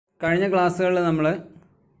കഴിഞ്ഞ ക്ലാസ്സുകളിൽ നമ്മൾ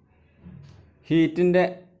ഹീറ്റിൻ്റെ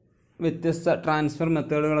വ്യത്യസ്ത ട്രാൻസ്ഫർ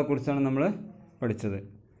മെത്തേഡുകളെ കുറിച്ചാണ് നമ്മൾ പഠിച്ചത്.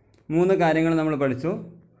 3 കാര്യങ്ങൾ നമ്മൾ പഠിച്ചു.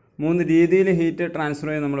 3 രീതിയിൽ ഹീറ്റ് ട്രാൻസ്ഫർ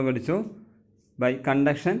ചെയ്യാൻ നമ്മൾ പഠിച്ചു. By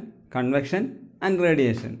conduction, convection and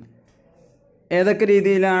radiation. ഏതൊക്കെ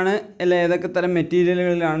രീതിയിലാണ് ഏതൊക്കെ തരം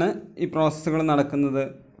മെറ്റീരിയലുകളിലാണ് ഈ പ്രോസസ്സുകൾ നടക്കുന്നത്,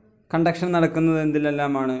 കണ്ടക്ഷൻ നടക്കുന്നത്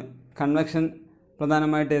എന്തിലെല്ലാമാണ്, കൺവെക്ഷൻ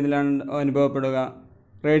പ്രധാനമായിട്ട് ഏതിലാണ് അനുഭവപ്പെടുക,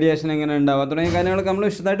 റേഡിയേഷൻ എങ്ങനെ ഉണ്ടാവുക തുടങ്ങിയ കാര്യങ്ങളൊക്കെ നമ്മൾ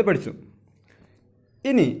വിശദമായിട്ട് പഠിച്ചു.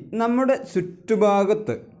 ഇനി നമ്മുടെ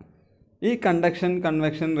ചുറ്റുഭാഗത്ത് ഈ കണ്ടക്ഷൻ,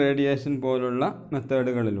 കൺവെക്ഷൻ, റേഡിയേഷൻ പോലുള്ള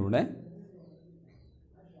മെത്തേഡുകളിലൂടെ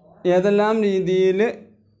ഏതെല്ലാം രീതിയിൽ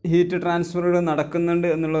ഹീറ്റ് ട്രാൻസ്ഫറുകൾ നടക്കുന്നുണ്ട്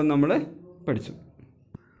എന്നുള്ളത് നമ്മൾ പഠിച്ചു.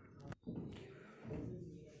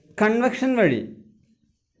 കൺവെക്ഷൻ വഴി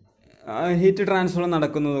ഹീറ്റ് ട്രാൻസ്ഫർ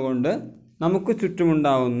നടക്കുന്നത് കൊണ്ട് നമുക്ക്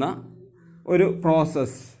ചുറ്റുമുണ്ടാവുന്ന ഒരു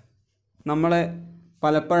പ്രോസസ്സ്, നമ്മളെ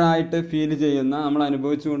പലപ്പോഴായിട്ട് ഫീൽ ചെയ്യുന്ന, നമ്മൾ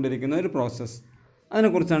അനുഭവിച്ചു കൊണ്ടിരിക്കുന്ന ഒരു പ്രോസസ്സ്,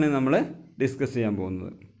 അതിനെക്കുറിച്ചാണ് നമ്മൾ ഡിസ്കസ് ചെയ്യാൻ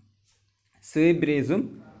പോകുന്നത്. See ബ്രീസും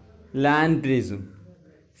land ബ്രീസും.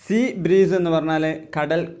 സീ ബ്രീസ് എന്ന് പറഞ്ഞാൽ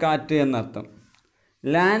കടൽ കാറ്റ് എന്നർത്ഥം.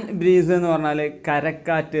 ലാൻഡ് ബ്രീസ് എന്ന് പറഞ്ഞാൽ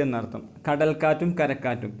കരക്കാറ്റ് എന്നർത്ഥം. കടൽക്കാറ്റും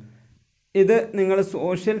കരക്കാറ്റും. ഇത് നിങ്ങൾ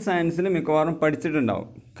സോഷ്യൽ സയൻസിൽ മിക്കവാറും പഠിച്ചിട്ടുണ്ടാവും.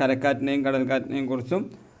 കരക്കാറ്റിനെയും കടൽക്കാറ്റിനെയും കുറിച്ചും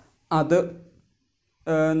അത്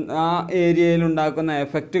ആ ഏരിയയിൽ ഉണ്ടാക്കുന്ന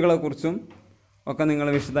എഫക്റ്റുകളെ കുറിച്ചും ഒക്കെ നിങ്ങൾ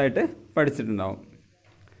വിശദമായിട്ട് പഠിച്ചിട്ടുണ്ടാവും.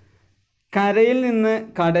 കരയിൽ നിന്ന്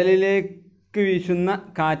കടലിലേക്ക് വീശുന്ന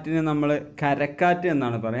കാറ്റിന് നമ്മൾ കരക്കാറ്റ്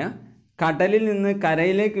എന്നാണ് പറയുക. കടലിൽ നിന്ന്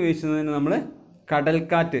കരയിലേക്ക് വീശുന്നതിന് നമ്മൾ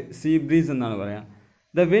കടൽക്കാറ്റ്, സീ ബ്രീസ് എന്നാണ് പറയുക.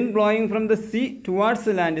 The wind blowing from the sea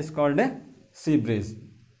towards land is called see breeze.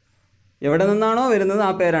 എവിടെ നിന്നാണോ വരുന്നത്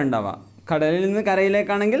ആ പേരുണ്ടാവുക. കടലിൽ നിന്ന്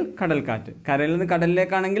കരയിലേക്കാണെങ്കിൽ കടൽക്കാറ്റ്, കരയിൽ നിന്ന്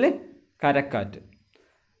കടലിലേക്കാണെങ്കിൽ കരക്കാറ്റ്.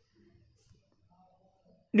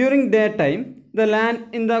 During daytime, the land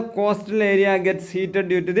in the coastal area gets heated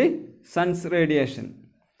due to the sun's radiation.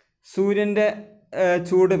 സൂര്യൻ്റെ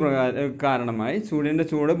ചൂട് കാരണമായി, സൂര്യൻ്റെ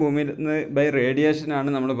ചൂട് ഭൂമിയിൽ നിന്ന് ബൈ റേഡിയേഷനാണ്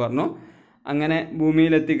നമ്മൾ പറഞ്ഞു. അങ്ങനെ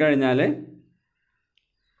ഭൂമിയിലെത്തിക്കഴിഞ്ഞാൽ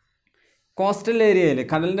കോസ്റ്റൽ ഏരിയയിൽ,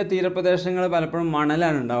 കടലിൻ്റെ തീരപ്രദേശങ്ങൾ പലപ്പോഴും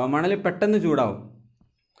മണലാണ് ഉണ്ടാവുക. മണൽ പെട്ടെന്ന് ചൂടാവും.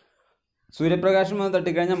 സൂര്യപ്രകാശം വന്ന്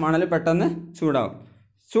തട്ടിക്കഴിഞ്ഞാൽ മണൽ പെട്ടെന്ന് ചൂടാവും.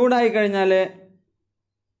 ചൂടായി കഴിഞ്ഞാൽ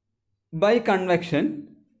ബൈ കൺവെക്ഷൻ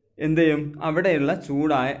എന്ത് ചെയ്യും? അവിടെയുള്ള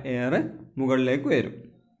ചൂടായ എയർ മുകളിലേക്ക് വരും.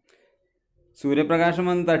 സൂര്യപ്രകാശം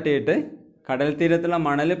വന്ന് തട്ടിയിട്ട് കടൽ തീരത്തുള്ള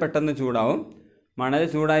മണൽ പെട്ടെന്ന് ചൂടാവും. മണൽ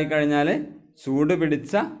ചൂടായി കഴിഞ്ഞാൽ ചൂട്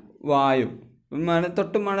പിടിച്ച വായു,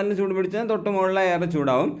 മണലിന് ചൂട് പിടിച്ചാൽ തൊട്ട് മുകളിലെ എയർ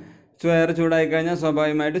ചൂടാവും. എയർ ചൂടായി കഴിഞ്ഞാൽ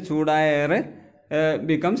സ്വാഭാവികമായിട്ട് ചൂടായ air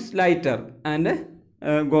becomes lighter and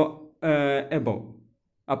go above,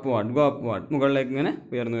 upward, മുകളിലേക്ക് ഇങ്ങനെ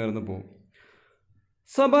ഉയർന്നു പോകും.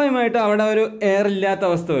 സ്വാഭാവികമായിട്ട് അവിടെ ഒരു എയർ ഇല്ലാത്ത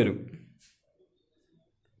അവസ്ഥ വരും.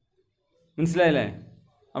 മനസ്സിലായില്ലേ?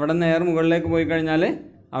 അവിടെ നിന്ന് എയർ മുകളിലേക്ക് പോയി കഴിഞ്ഞാൽ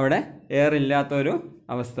അവിടെ എയർ ഇല്ലാത്തൊരു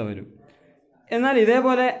അവസ്ഥ വരും. എന്നാൽ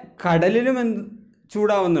ഇതേപോലെ കടലിലും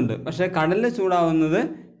ചൂടാവുന്നുണ്ട്. പക്ഷേ കടലിൽ ചൂടാവുന്നത്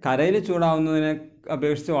കരയിൽ ചൂടാവുന്നതിനെ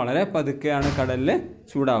അപേക്ഷിച്ച് വളരെ പതുക്കെയാണ് കടലിൽ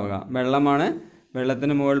ചൂടാവുക. വെള്ളമാണ്,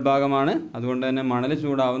 വെള്ളത്തിന് മുകൾ ഭാഗമാണ്. അതുകൊണ്ട് തന്നെ മണൽ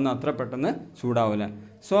ചൂടാവുന്ന അത്ര പെട്ടെന്ന് ചൂടാവില്ല.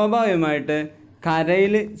 സ്വാഭാവികമായിട്ട്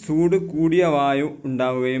കരയിൽ ചൂട് കൂടിയ വായു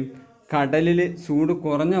ഉണ്ടാവുകയും കടലിൽ ചൂട്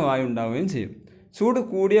കുറഞ്ഞ വായു ഉണ്ടാവുകയും ചെയ്യും. ചൂട്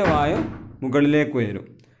കൂടിയ വായു മുകളിലേക്ക് ഉയരും.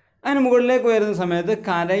 അതിന് മുകളിലേക്ക് ഉയരുന്ന സമയത്ത്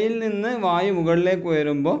കരയിൽ നിന്ന് വായു മുകളിലേക്ക്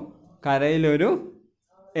ഉയരുമ്പോൾ കരയിലൊരു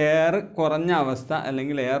എയർ കുറഞ്ഞ അവസ്ഥ,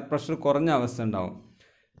 അല്ലെങ്കിൽ എയർ പ്രഷർ കുറഞ്ഞ അവസ്ഥ ഉണ്ടാവും.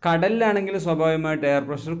 കടലിലാണെങ്കിൽ സ്വാഭാവികമായിട്ട് എയർ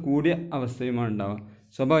പ്രഷർ കൂടിയ അവസ്ഥയുമാണ് ഉണ്ടാവുക.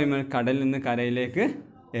 സ്വാഭാവികമായി കടലിൽ നിന്ന് കരയിലേക്ക്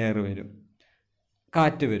എയർ വരും,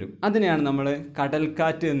 കാറ്റ് വരും. അതിനെയാണ് നമ്മൾ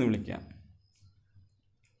കടൽക്കാറ്റ് എന്ന് വിളിക്കുക.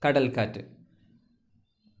 കടൽക്കാറ്റ്.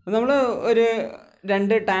 നമ്മൾ ഒരു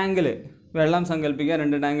 2 ടാങ്കിൽ വെള്ളം സങ്കല്പിക്കുക.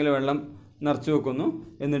 2 ടാങ്കിൽ വെള്ളം നിറച്ച് വെക്കുന്നു.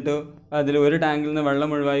 എന്നിട്ട് അതിൽ ഒരു ടാങ്കിൽ നിന്ന് വെള്ളം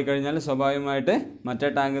ഒഴിവായി കഴിഞ്ഞാൽ സ്വാഭാവികമായിട്ട് മറ്റേ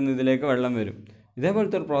ടാങ്കിൽ നിന്ന് ഇതിലേക്ക് വെള്ളം വരും.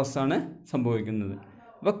 ഇതേപോലത്തെ ഒരു പ്രോസസ്സാണ് സംഭവിക്കുന്നത്.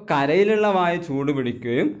 അപ്പോൾ കരയിലുള്ള വായു ചൂട്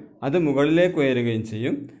പിടിക്കുകയും അത് മുകളിലേക്ക് ഉയരുകയും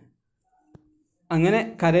ചെയ്യും. അങ്ങനെ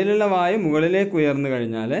കരയിലുള്ള വായു മുകളിലേക്ക് ഉയർന്നു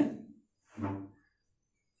കഴിഞ്ഞാൽ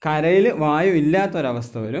കരയിൽ വായു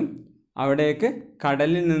ഇല്ലാത്തൊരവസ്ഥ വരും. അവിടേക്ക്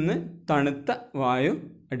കടലിൽ നിന്ന് തണുത്ത വായു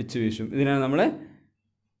അടിച്ചു വീശും. ഇതിനാണ് നമ്മൾ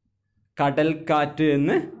കടൽക്കാറ്റ്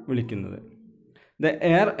എന്ന് വിളിക്കുന്നത്. The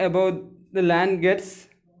air above the land gets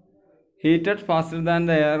heated faster than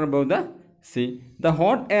the air above the sea. The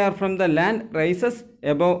hot air from the land rises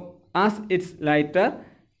above as it's lighter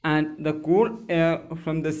and the cool air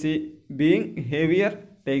from the sea being heavier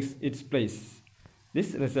takes it's place.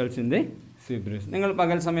 This results in the see breeze. നിങ്ങൾ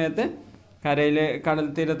പകൽ സമയത്ത് കടൽ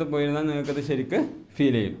തീരത്ത് പോയിരുന്നാൽ നിങ്ങൾക്കത് ശരിക്ക്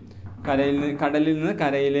feel ചെയ്യും. കടലിൽ നിന്ന്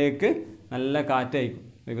കരയിലേക്ക് നല്ല കാറ്റായിരിക്കും.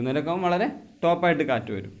 വൈകുന്നേരമൊക്കെ വളരെ ടോപ്പായിട്ട്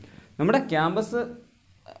കാറ്റ് വരും. നമ്മുടെ ക്യാമ്പസ്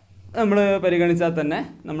നമ്മൾ പരിഗണിച്ചാൽ തന്നെ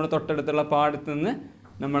നമ്മുടെ തൊട്ടടുത്തുള്ള പാടത്ത് നിന്ന്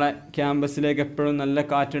നമ്മളെ ക്യാമ്പസിലേക്ക് എപ്പോഴും നല്ല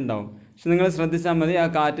കാറ്റുണ്ടാവും. പക്ഷെ നിങ്ങൾ ശ്രദ്ധിച്ചാൽ മതി, ആ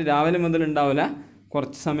കാറ്റ് രാവിലെ മുതൽ ഉണ്ടാവില്ല,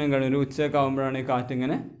 കുറച്ച് സമയം കഴിഞ്ഞ് ഒരു ഉച്ചയൊക്കെ ആകുമ്പോഴാണ് ഈ കാറ്റ്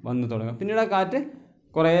ഇങ്ങനെ വന്നു തുടങ്ങുക. പിന്നീട് ആ കാറ്റ്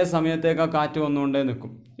കുറേ സമയത്തേക്ക് ആ കാറ്റ് വന്നുകൊണ്ടേ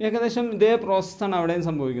നിൽക്കും. ഏകദേശം ഇതേ പ്രോസസ്സാണ് അവിടെയും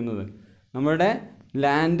സംഭവിക്കുന്നത്. നമ്മുടെ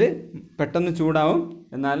ലാൻഡ് പെട്ടെന്ന് ചൂടാവും,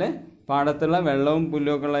 എന്നാൽ പാടത്തുള്ള വെള്ളവും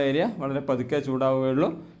പുല്ലുമൊക്കെ ഉള്ള ഏരിയ വളരെ പതുക്കെ ചൂടാവുകയുള്ളൂ.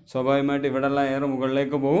 സ്വാഭാവികമായിട്ട് ഇവിടെയുള്ള എയർ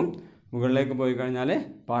മുകളിലേക്ക് പോകും. മുകളിലേക്ക് പോയി കഴിഞ്ഞാൽ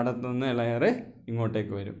പാടത്തു നിന്നുള്ള എയർ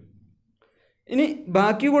ഇങ്ങോട്ടേക്ക് വരും. ഇനി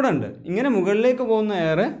ബാക്കി കൂടെ ഉണ്ട്. ഇങ്ങനെ മുകളിലേക്ക് പോകുന്ന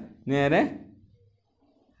എയർ നേരെ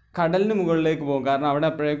കടലിന് മുകളിലേക്ക് പോകും. കാരണം അവിടെ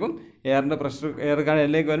അപ്പോഴേക്കും എയർ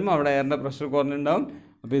കടലിലേക്ക് വരുമ്പോൾ അവിടെ എയറിൻ്റെ പ്രഷർ കുറഞ്ഞുണ്ടാവും.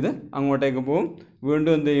 അപ്പോൾ ഇത് അങ്ങോട്ടേക്ക് പോകും.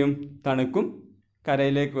 വീണ്ടും എന്ത് ചെയ്യും? തണുക്കും,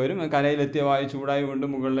 കരയിലേക്ക് വരും. കരയിലെത്തിയ വായു ചൂടായി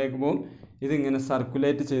വീണ്ടും മുകളിലേക്ക് പോകും. ഇതിങ്ങനെ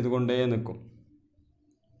സർക്കുലേറ്റ് ചെയ്തുകൊണ്ടേ നിൽക്കും.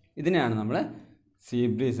 ഇതിനെയാണ് നമ്മൾ സീ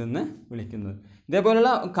ബ്രീസ് എന്ന് വിളിക്കുന്നത്. ഇതേപോലുള്ള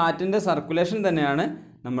കാറ്റിൻ്റെ സർക്കുലേഷൻ തന്നെയാണ്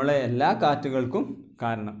നമ്മളെ എല്ലാ കാറ്റുകൾക്കും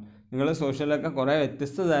കാരണം. നിങ്ങൾ സോഷ്യലൊക്കെ കുറേ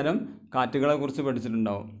വ്യത്യസ്ത തരം കാറ്റുകളെ കുറിച്ച്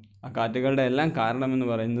പഠിച്ചിട്ടുണ്ടാവും. ആ കാറ്റുകളുടെ എല്ലാം കാരണമെന്ന്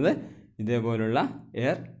പറയുന്നത് ഇതേപോലുള്ള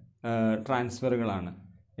എയർ ട്രാൻസ്ഫറുകളാണ്.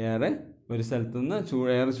 എയർ ഒരു സ്ഥലത്തു നിന്ന്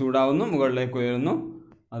എയർ ചൂടാവുന്നു, മുകളിലേക്ക് ഉയരുന്നു,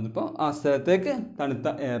 അതിപ്പോൾ ആ സ്ഥലത്തേക്ക് തണുത്ത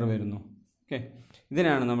എയർ വരുന്നു. ഓക്കെ,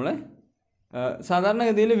 ഇതിനാണ് നമ്മൾ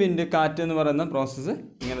സാധാരണഗതിയിൽ കാറ്റ് എന്ന് പറയുന്ന പ്രോസസ്സ്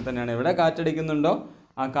ഇങ്ങനെ തന്നെയാണ്. എവിടെ കാറ്റടിക്കുന്നുണ്ടോ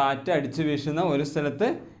ആ കാറ്റ് അടിച്ചു വീശുന്ന ഒരു സ്ഥലത്ത്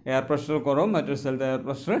എയർ പ്രഷർ കുറവും മറ്റൊരു സ്ഥലത്ത് എയർ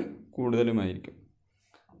പ്രഷർ കൂടുതലുമായിരിക്കും.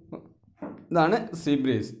 ഇതാണ് സീ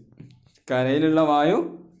ബ്രീസ്. കരയിലുള്ള വായു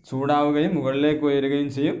ചൂടാവുകയും മുകളിലേക്ക്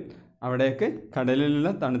ഉയരുകയും ചെയ്യും. അവിടേക്ക്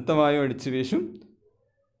കടലിലുള്ള തണുത്ത വായു അടിച്ചു വീശും.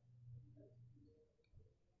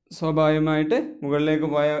 സ്വാഭാവികമായിട്ട് മുകളിലേക്ക്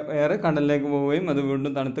പോയ എയർ കടലിലേക്ക് പോവുകയും അത്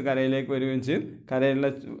വീണ്ടും തണുത്ത് കരയിലേക്ക് വരികയും ചെയ്യും.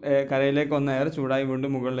 കരയിലേക്ക് വന്ന എയർ ചൂടായി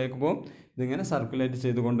വീണ്ടും മുകളിലേക്ക് പോകും. ഇതിങ്ങനെ സർക്കുലേറ്റ്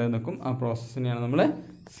ചെയ്തുകൊണ്ടേ നിൽക്കും. ആ പ്രോസസ്സിനെയാണ് നമ്മൾ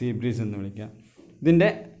സീ ബ്രീസ് എന്ന് വിളിക്കുക. ഇതിൻ്റെ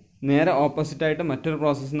നേരെ ഓപ്പോസിറ്റായിട്ട് മറ്റൊരു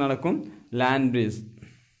പ്രോസസ്സ് നടക്കും, land breeze.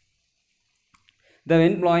 The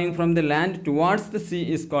wind blowing from the land towards the sea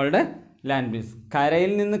is called land breeze.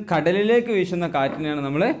 കരയിൽ നിന്ന് കടലിലേക്ക് വീശുന്ന കാറ്റിനെയാണ്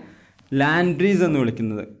നമ്മൾ ലാൻഡ് ബ്രീസ് എന്ന്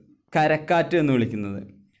വിളിക്കുന്നത്, കരക്കാറ്റ് എന്ന് വിളിക്കുന്നത്.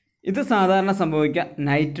 ഇത് സാധാരണ സംഭവിക്കുക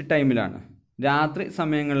നൈറ്റ് ടൈമിലാണ്, രാത്രി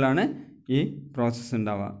സമയങ്ങളിലാണ് ഈ പ്രോസസ്സ്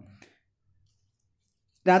ഉണ്ടാവുക.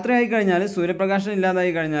 രാത്രി ആയിക്കഴിഞ്ഞാൽ, സൂര്യപ്രകാശം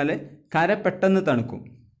ഇല്ലാതായി കഴിഞ്ഞാൽ കര പെട്ടെന്ന് തണുക്കും,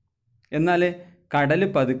 എന്നാൽ കടൽ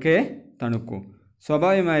പതുക്കെ തണുക്കും.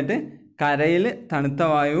 സ്വാഭാവികമായിട്ട് കരയിൽ തണുത്ത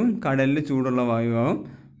വായുവും കടലിൽ ചൂടുള്ള വായുവാകും.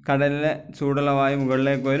 കടലിലെ ചൂടുള്ള വായു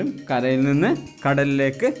മുകളിലേക്ക് വരും, കരയിൽ നിന്ന്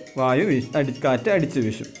കടലിലേക്ക് വായു കാറ്റ് അടിച്ചു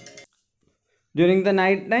വീശും. During the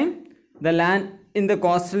night time the land in the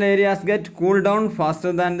coastal areas get cooled down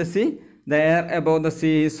faster than the sea. The air above the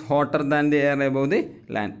sea is hotter than the air above the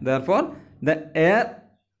land. Therefore, the air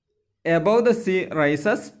above the sea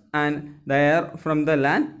rises and the air from the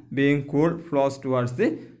land being cooled flows towards the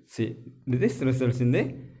sea. This results in the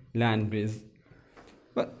land breeze.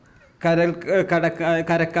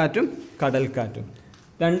 കരക്കാറ്റും കടൽക്കാറ്റും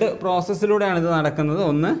രണ്ട് പ്രോസസ്സിലൂടെയാണ് ഇത് നടക്കുന്നത്.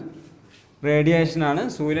 ഒന്ന് റേഡിയേഷനാണ്.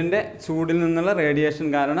 സൂര്യൻ്റെ ചൂടിൽ നിന്നുള്ള radiation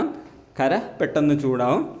കാരണം കര പെട്ടെന്ന്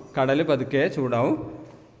ചൂടാവും, കടൽ പതുക്കെ ചൂടാവും.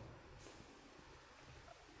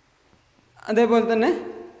 അതേപോലെ തന്നെ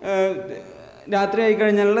രാത്രി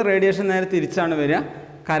ആയിക്കഴിഞ്ഞാലുള്ള റേഡിയേഷൻ നേരെ തിരിച്ചാണ് വരിക.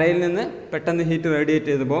 കരയിൽ നിന്ന് പെട്ടെന്ന് ഹീറ്റ് റേഡിയേറ്റ്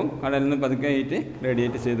ചെയ്ത് പോകും, കടലിൽ നിന്ന് പതുക്കെ ഹീറ്റ്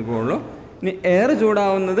റേഡിയേറ്റ് ചെയ്ത് പോവുള്ളൂ. ഇനി എയർ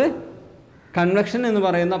ചൂടാവുന്നത് കൺവെക്ഷൻ എന്ന്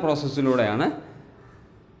പറയുന്ന പ്രോസസ്സിലൂടെയാണ്.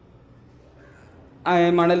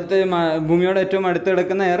 ഭൂമിയോട് ഏറ്റവും അടുത്ത്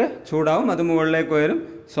കിടക്കുന്ന എയർ ചൂടാവും, അത് മുകളിലേക്ക് വരും.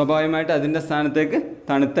 സ്വാഭാവികമായിട്ട് അതിൻ്റെ സ്ഥാനത്തേക്ക്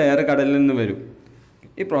തണുത്ത എയർ കടലിൽ നിന്ന് വരും.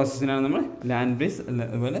 ഈ പ്രോസസ്സിനാണ് നമ്മൾ ലാൻഡ് ബ്രീസ്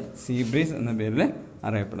അതുപോലെ സീ ബ്രീസ് എന്ന പേരിൽ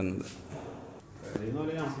അറിയപ്പെടുന്നത്.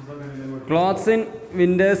 Clothes in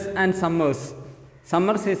winters and summers.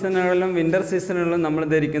 Summer സീസണുകളിലും winter സീസണുകളിലും നമ്മൾ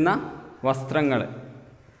ധരിക്കുന്ന വസ്ത്രങ്ങൾ.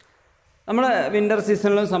 നമ്മൾ വിൻ്റർ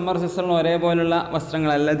സീസണിലും സമ്മർ സീസണിലും ഒരേപോലുള്ള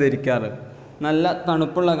വസ്ത്രങ്ങളല്ല ധരിക്കാറ്. നല്ല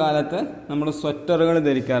തണുപ്പുള്ള കാലത്ത് നമ്മൾ സ്വെറ്ററുകൾ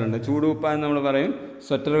ധരിക്കാറുണ്ട്. ചൂടുകുപ്പ എന്ന് നമ്മൾ പറയും,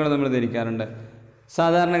 സ്വെറ്ററുകൾ നമ്മൾ ധരിക്കാറുണ്ട്.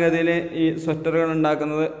 സാധാരണഗതിയിൽ ഈ സ്വെറ്ററുകൾ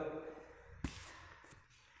ഉണ്ടാക്കുന്നത്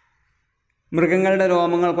മൃഗങ്ങളുടെ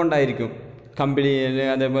രോമങ്ങൾ കൊണ്ടായിരിക്കും. കമ്പിളിയിൽ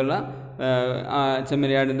അതേപോലെ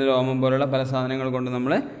ചെമ്മരിയാടിൻ്റെ രോമം പോലുള്ള പല സാധനങ്ങൾ കൊണ്ട്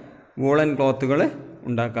നമ്മൾ വൂളൻ ക്ലോത്തുകൾ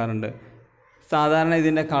ഉണ്ടാക്കാറുണ്ട്. സാധാരണ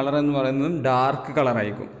ഇതിൻ്റെ കളർ എന്ന് പറയുന്നതും ഡാർക്ക്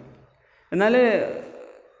കളറായിരിക്കും. എന്നാൽ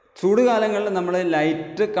ചൂട് കാലങ്ങളിൽ നമ്മൾ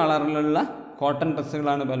ലൈറ്റ് കളറിലുള്ള കോട്ടൺ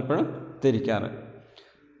ഡ്രസ്സുകളാണ് പലപ്പോഴും ധരിക്കാറ്.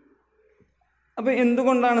 അപ്പോൾ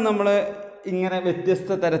എന്തുകൊണ്ടാണ് നമ്മൾ ഇങ്ങനെ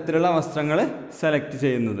വ്യത്യസ്ത തരത്തിലുള്ള വസ്ത്രങ്ങൾ സെലക്ട്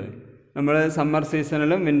ചെയ്യുന്നത്? നമ്മൾ സമ്മർ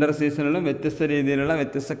സീസണിലും വിൻ്റർ സീസണിലും വ്യത്യസ്ത രീതിയിലുള്ള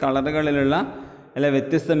വ്യത്യസ്ത കളറുകളിലുള്ള അല്ലെ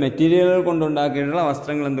വ്യത്യസ്ത മെറ്റീരിയലുകൾ കൊണ്ടുണ്ടാക്കിയിട്ടുള്ള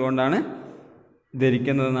വസ്ത്രങ്ങൾ എന്തുകൊണ്ടാണ്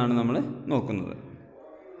ധരിക്കുന്നതെന്നാണ് നമ്മൾ നോക്കുന്നത്.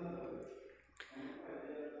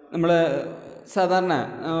 നമ്മൾ സാധാരണ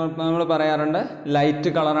നമ്മൾ പറയാറുണ്ട്, ലൈറ്റ്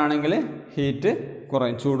കളറാണെങ്കിൽ ഹീറ്റ്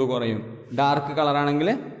കുറയും, ചൂട് കുറയും, ഡാർക്ക് കളറാണെങ്കിൽ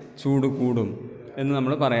ചൂട് കൂടും എന്ന്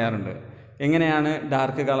നമ്മൾ പറയാറുണ്ട്. എങ്ങനെയാണ്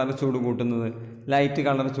ഡാർക്ക് കളർ ചൂട് കൂട്ടുന്നത്, ലൈറ്റ്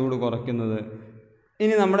കളർ ചൂട് കുറയ്ക്കുന്നത്?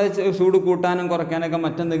 ഇനി നമ്മുടെ ചൂട് കൂട്ടാനും കുറയ്ക്കാനൊക്കെ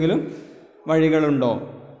മറ്റെന്തെങ്കിലും വഴികളുണ്ടോ?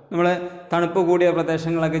 നമ്മൾ തണുപ്പ് കൂടിയ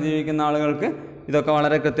പ്രദേശങ്ങളൊക്കെ ജീവിക്കുന്ന ആളുകൾക്ക് ഇതൊക്കെ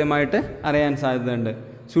വളരെ കൃത്യമായിട്ട് അറിയാൻ സാധ്യതയുണ്ട്.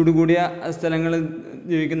 ചൂട് കൂടിയ സ്ഥലങ്ങളിൽ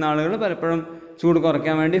ജീവിക്കുന്ന ആളുകൾ പലപ്പോഴും ചൂട്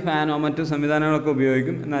കുറയ്ക്കാൻ വേണ്ടി ഫാനോ മറ്റു സംവിധാനങ്ങളൊക്കെ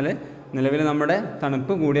ഉപയോഗിക്കും. എന്നാൽ നിലവിൽ നമ്മുടെ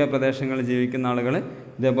തണുപ്പ് കൂടിയ പ്രദേശങ്ങളിൽ ജീവിക്കുന്ന ആളുകൾ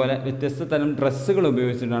ഇതേപോലെ വ്യത്യസ്ത തരം ഡ്രസ്സുകൾ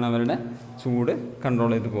ഉപയോഗിച്ചിട്ടാണ് അവരുടെ ചൂട്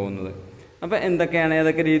കൺട്രോൾ ചെയ്ത് പോകുന്നത്. അപ്പോൾ എന്തൊക്കെയാണ്,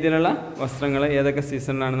 ഏതൊക്കെ രീതിയിലുള്ള വസ്ത്രങ്ങൾ ഏതൊക്കെ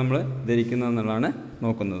സീസണിലാണ് നമ്മൾ ധരിക്കുന്നത് എന്നുള്ളതാണ്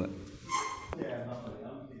നോക്കുന്നത്.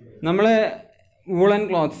 നമ്മൾ വൂളൻ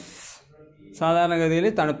ക്ലോത്ത്സ്, സാധാരണഗതിയിൽ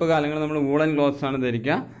തണുപ്പ് കാലങ്ങളിൽ നമ്മൾ വൂളൻ ക്ലോത്ത്സ് ആണ്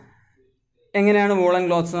ധരിക്കുക. എങ്ങനെയാണ് വൂളൻ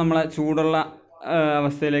ക്ലോത്ത്സ് നമ്മളെ ചൂടുള്ള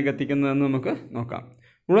അവസ്ഥയിലേക്ക് എത്തിക്കുന്നതെന്ന് നമുക്ക് നോക്കാം.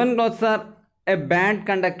 Woollen clothes are A bad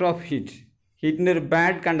conductor of heat. ഹീറ്റിൻ്റെ ഒരു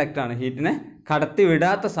ബാഡ് കണ്ടക്ടറാണ്, ഹീറ്റിനെ കടത്തി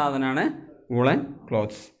വിടാത്ത സാധനമാണ് woollen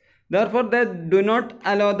clothes. Therefore, they do not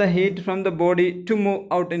allow the heat from the body to move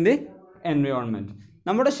out in the environment.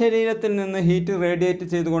 നമ്മുടെ ശരീരത്തിൽ നിന്ന് ഹീറ്റ് റേഡിയേറ്റ്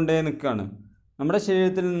ചെയ്തുകൊണ്ടേ നിൽക്കുകയാണ്. നമ്മുടെ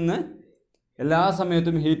ശരീരത്തിൽ നിന്ന് എല്ലാ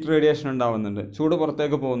സമയത്തും ഹീറ്റ് റേഡിയേഷൻ ഉണ്ടാവുന്നുണ്ട്, ചൂട്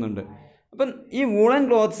പുറത്തേക്ക് പോകുന്നുണ്ട്. അപ്പം ഈ വൂളൻ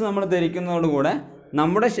ക്ലോത്ത്സ് നമ്മൾ ധരിക്കുന്നതോടുകൂടെ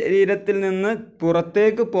നമ്മുടെ ശരീരത്തിൽ നിന്ന്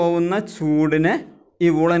പുറത്തേക്ക് പോകുന്ന ചൂടിനെ ഈ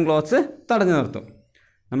വൂളൻ ക്ലോത്ത്സ് തടഞ്ഞു നിർത്തും.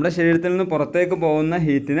 നമ്മുടെ ശരീരത്തിൽ നിന്ന് പുറത്തേക്ക് പോകുന്ന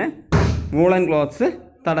ഹീറ്റിനെ വൂളൻ ക്ലോത്ത്സ്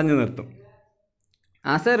തടഞ്ഞു നിർത്തും.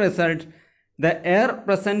 As a result, the air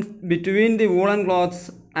present between the woolen cloths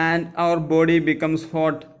and our body becomes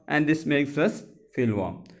hot and this makes us feel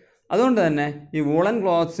warm. അതുകൊണ്ട് തന്നെ ഈ വൂളൻ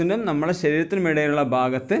ക്ലോത്ത്സിനും നമ്മുടെ ശരീരത്തിനും ഇടയിലുള്ള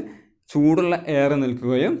ഭാഗത്ത് ചൂടുള്ള എയർ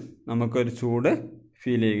നിൽക്കുകയും നമുക്കൊരു ചൂട്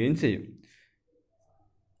ഫീൽ ചെയ്യുകയും ചെയ്യും.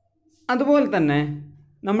 അതുപോലെ തന്നെ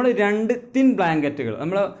നമ്മൾ 2 തിൻ ബ്ലാങ്കറ്റുകൾ,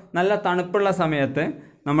 നമ്മൾ നല്ല തണുപ്പുള്ള സമയത്ത്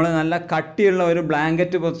നമ്മൾ നല്ല കട്ടിയുള്ള ഒരു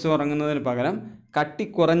ബ്ലാങ്കറ്റ് പൊതിച്ച് ഉറങ്ങുന്നതിന് പകരം കട്ടി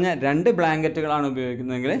കുറഞ്ഞ 2 ബ്ലാങ്കറ്റുകളാണ്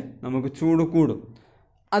ഉപയോഗിക്കുന്നതെങ്കിൽ നമുക്ക് ചൂട് കൂടും.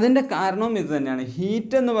 അതിൻ്റെ കാരണവും ഇത് തന്നെയാണ്.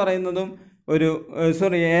 ഹീറ്റ് എന്ന് പറയുന്നതും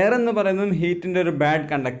എയർ എന്ന് പറയുന്നതും ഹീറ്റിൻ്റെ ഒരു ബാഡ്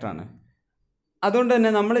കണ്ടക്ടറാണ്. അതുകൊണ്ട്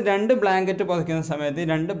തന്നെ നമ്മൾ 2 ബ്ലാങ്കറ്റ് പുതയ്ക്കുന്ന സമയത്ത്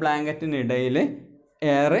 2 ബ്ലാങ്കറ്റിനിടയിൽ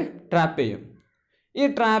എയർ ട്രാപ്പ് ചെയ്യും. ഈ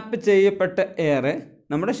ട്രാപ്പ് ചെയ്യപ്പെട്ട എയർ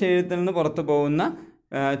നമ്മുടെ ശരീരത്തിൽ നിന്ന് പുറത്തു പോകുന്ന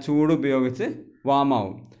ചൂട് ഉപയോഗിച്ച്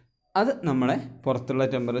വാമാവും. അത് നമ്മളെ പുറത്തുള്ള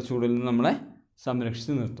ചൂടിൽ നിന്ന് നമ്മളെ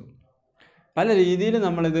സംരക്ഷിച്ച് നിർത്തും. പല രീതിയിൽ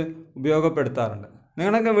നമ്മളിത് ഉപയോഗപ്പെടുത്താറുണ്ട്.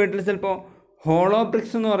 നിങ്ങളൊക്കെ വീട്ടിൽ ചിലപ്പോൾ ഹോളോ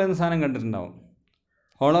ബ്രിക്സ് എന്ന് പറയുന്ന സാധനം കണ്ടിട്ടുണ്ടാവും.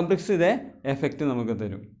 ഹോളോ ബ്രിക്സ് ഇതേ എഫക്റ്റ് നമുക്ക്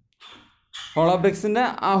തരും. ഹോളോ ബ്രിക്സിൻ്റെ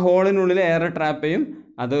ആ ഹോളിനുള്ളിൽ എയർ ട്രാപ്പ് ചെയ്യും,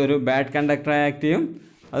 അത് ഒരു ബാഡ് കണ്ടക്ടറായി ആക്ട് ചെയ്യും.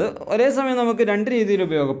 അത് ഒരേ സമയം നമുക്ക് 2 രീതിയിൽ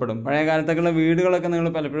ഉപയോഗപ്പെടും. പഴയ കാലത്തൊക്കെയുള്ള വീടുകളൊക്കെ നിങ്ങൾ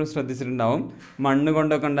പലപ്പോഴും ശ്രദ്ധിച്ചിട്ടുണ്ടാവും. മണ്ണ്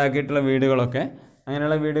കൊണ്ടൊക്കെ ഉണ്ടാക്കിയിട്ടുള്ള വീടുകളൊക്കെ,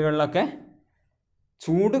 അങ്ങനെയുള്ള വീടുകളിലൊക്കെ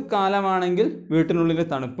ചൂട് കാലമാണെങ്കിൽ വീട്ടിനുള്ളിൽ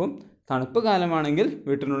തണുപ്പും, തണുപ്പ് കാലമാണെങ്കിൽ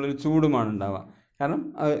വീട്ടിനുള്ളിൽ ചൂടുമാണ് ഉണ്ടാവുക. കാരണം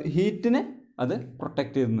ഹീറ്റിനെ അത്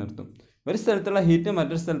പ്രൊട്ടക്റ്റ് ചെയ്ത് നിർത്തും. ഒരു സ്ഥലത്തുള്ള ഹീറ്റ്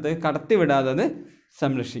മറ്റൊരു സ്ഥലത്തേക്ക് കടത്തി വിടാതെ അത്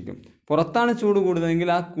സംരക്ഷിക്കും. പുറത്താണ് ചൂട് കൂടുതലെങ്കിൽ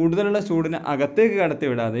ആ കൂടുതലുള്ള ചൂടിനെ അകത്തേക്ക് കടത്തി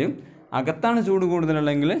വിടാതെയും, അകത്താണ് ചൂട്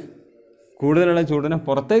കൂടുതലുള്ളെങ്കിൽ കൂടുതലുള്ള ചൂടിനെ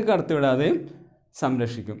പുറത്തേക്ക് കടത്തി വിടാതെയും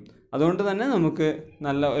സംരക്ഷിക്കും. അതുകൊണ്ട് തന്നെ നമുക്ക്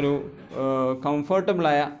നല്ല ഒരു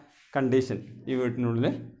കംഫർട്ടബിളായ കണ്ടീഷൻ ഈ വീട്ടിനുള്ളിൽ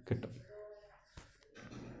കിട്ടും.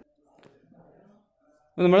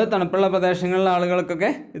 നമ്മൾ തണുപ്പുള്ള പ്രദേശങ്ങളിലെ ആളുകൾക്കൊക്കെ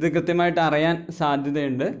ഇത് കൃത്യമായിട്ട് അറിയാൻ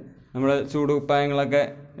സാധ്യതയുണ്ട്. നമ്മൾ ചൂട് കുപ്പായങ്ങളൊക്കെ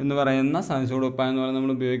എന്ന് പറയുന്ന ചൂട് കുപ്പായം എന്ന് പറയുന്നത്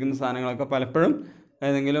നമ്മൾ ഉപയോഗിക്കുന്ന സാധനങ്ങളൊക്കെ പലപ്പോഴും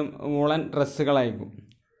ഏതെങ്കിലും വൂളൻ ഡ്രസ്സുകളായിരിക്കും.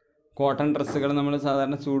 കോട്ടൺ ഡ്രസ്സുകൾ നമ്മൾ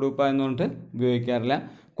സാധാരണ ചൂട് കുപ്പായം എന്ന് പറഞ്ഞിട്ട് ഉപയോഗിക്കാറില്ല.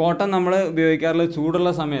 കോട്ടൺ നമ്മൾ ഉപയോഗിക്കാറുള്ളത്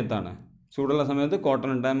ചൂടുള്ള സമയത്താണ്. ചൂടുള്ള സമയത്ത് കോട്ടൺ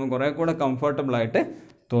ഉണ്ടാകുമ്പോൾ കുറേ കൂടെ കംഫർട്ടബിളായിട്ട്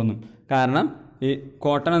തോന്നും. കാരണം ഈ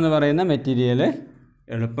കോട്ടൺ എന്ന് പറയുന്ന മെറ്റീരിയൽ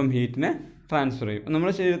എളുപ്പം ഹീറ്റിനെ ട്രാൻസ്ഫർ ചെയ്യും.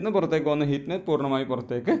 നമ്മുടെ ശരീരത്തിൽ നിന്ന് പുറത്തേക്ക് പോകുന്ന ഹീറ്റിനെ പൂർണ്ണമായി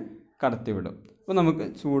പുറത്തേക്ക് കടത്തിവിടും. അപ്പോൾ നമുക്ക്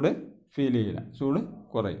ചൂട് ഫീൽ ചെയ്യില്ല, ചൂട്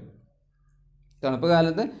കുറയും. തണുപ്പ്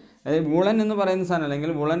കാലത്ത് വൂളൻ എന്ന് പറയുന്ന സാധനം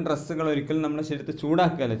അല്ലെങ്കിൽ വൂളൻ ഡ്രസ്സുകൾ ഒരിക്കലും നമ്മുടെ ശരീരത്തെ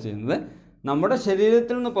ചൂടാക്കുകയല്ല ചെയ്യുന്നത്. നമ്മുടെ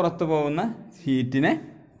ശരീരത്തിൽ നിന്ന് പുറത്തു പോകുന്ന ഹീറ്റിനെ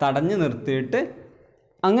തടഞ്ഞു നിർത്തിയിട്ട്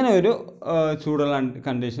അങ്ങനെ ഒരു ചൂടുള്ള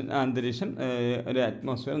അന്തരീക്ഷം, ഒരു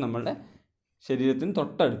അറ്റ്മോസ്ഫിയർ നമ്മളുടെ ശരീരത്തിന്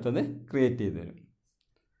തൊട്ടടുത്തത് ക്രിയേറ്റ് ചെയ്ത് തരും.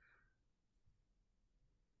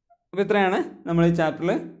 അപ്പോൾ ഇത്രയാണ് നമ്മൾ ഈ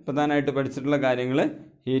ചാപ്റ്ററിൽ പ്രധാനമായിട്ട് പഠിച്ചിട്ടുള്ള കാര്യങ്ങൾ.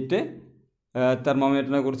 ഹീറ്റ്,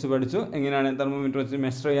 തെർമോമീറ്ററിനെ കുറിച്ച് പഠിച്ചു, എങ്ങനെയാണ് തെർമോമീറ്റർ വെച്ച്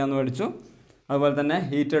മെഷർ ചെയ്യാമെന്ന് പഠിച്ചു. അതുപോലെ തന്നെ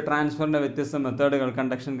ഹീറ്റ് ട്രാൻസ്ഫറിൻ്റെ വ്യത്യസ്ത മെത്തേഡുകൾ,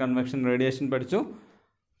 കണ്ടക്ഷൻ, കൺവെക്ഷൻ, റേഡിയേഷൻ പഠിച്ചു.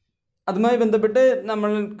 അതുമായി ബന്ധപ്പെട്ട്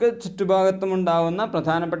നമ്മൾക്ക് ചുറ്റുഭാഗത്തും ഉണ്ടാകുന്ന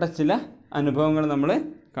പ്രധാനപ്പെട്ട ചില അനുഭവങ്ങൾ നമ്മൾ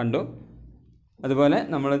കണ്ടു. അതുപോലെ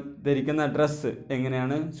നമ്മൾ ധരിക്കുന്ന ഡ്രസ്സ്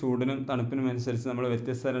എങ്ങനെയാണ് ചൂടിനും തണുപ്പിനും അനുസരിച്ച് നമ്മൾ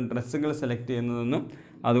വ്യത്യസ്ത തരം ഡ്രസ്സുകൾ സെലക്ട് ചെയ്യുന്നതെന്നും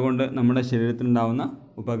അതുകൊണ്ട് നമ്മുടെ ശരീരത്തിനുണ്ടാകുന്ന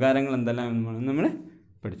ഉപകാരങ്ങൾ എന്തെല്ലാം എന്നുമാണ് നമ്മൾ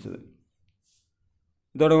പഠിച്ചത്.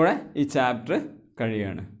 ഇതോടുകൂടെ ഈ ചാപ്റ്റർ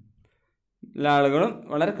കഴിയുകയാണ്. എല്ലാ ആളുകളും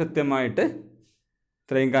വളരെ കൃത്യമായിട്ട്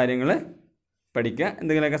ഇത്രയും കാര്യങ്ങൾ പഠിക്കുക.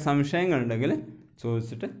 എന്തെങ്കിലുമൊക്കെ സംശയങ്ങളുണ്ടെങ്കിൽ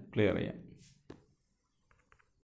ചോദിച്ചിട്ട് ക്ലിയർ ചെയ്യാം.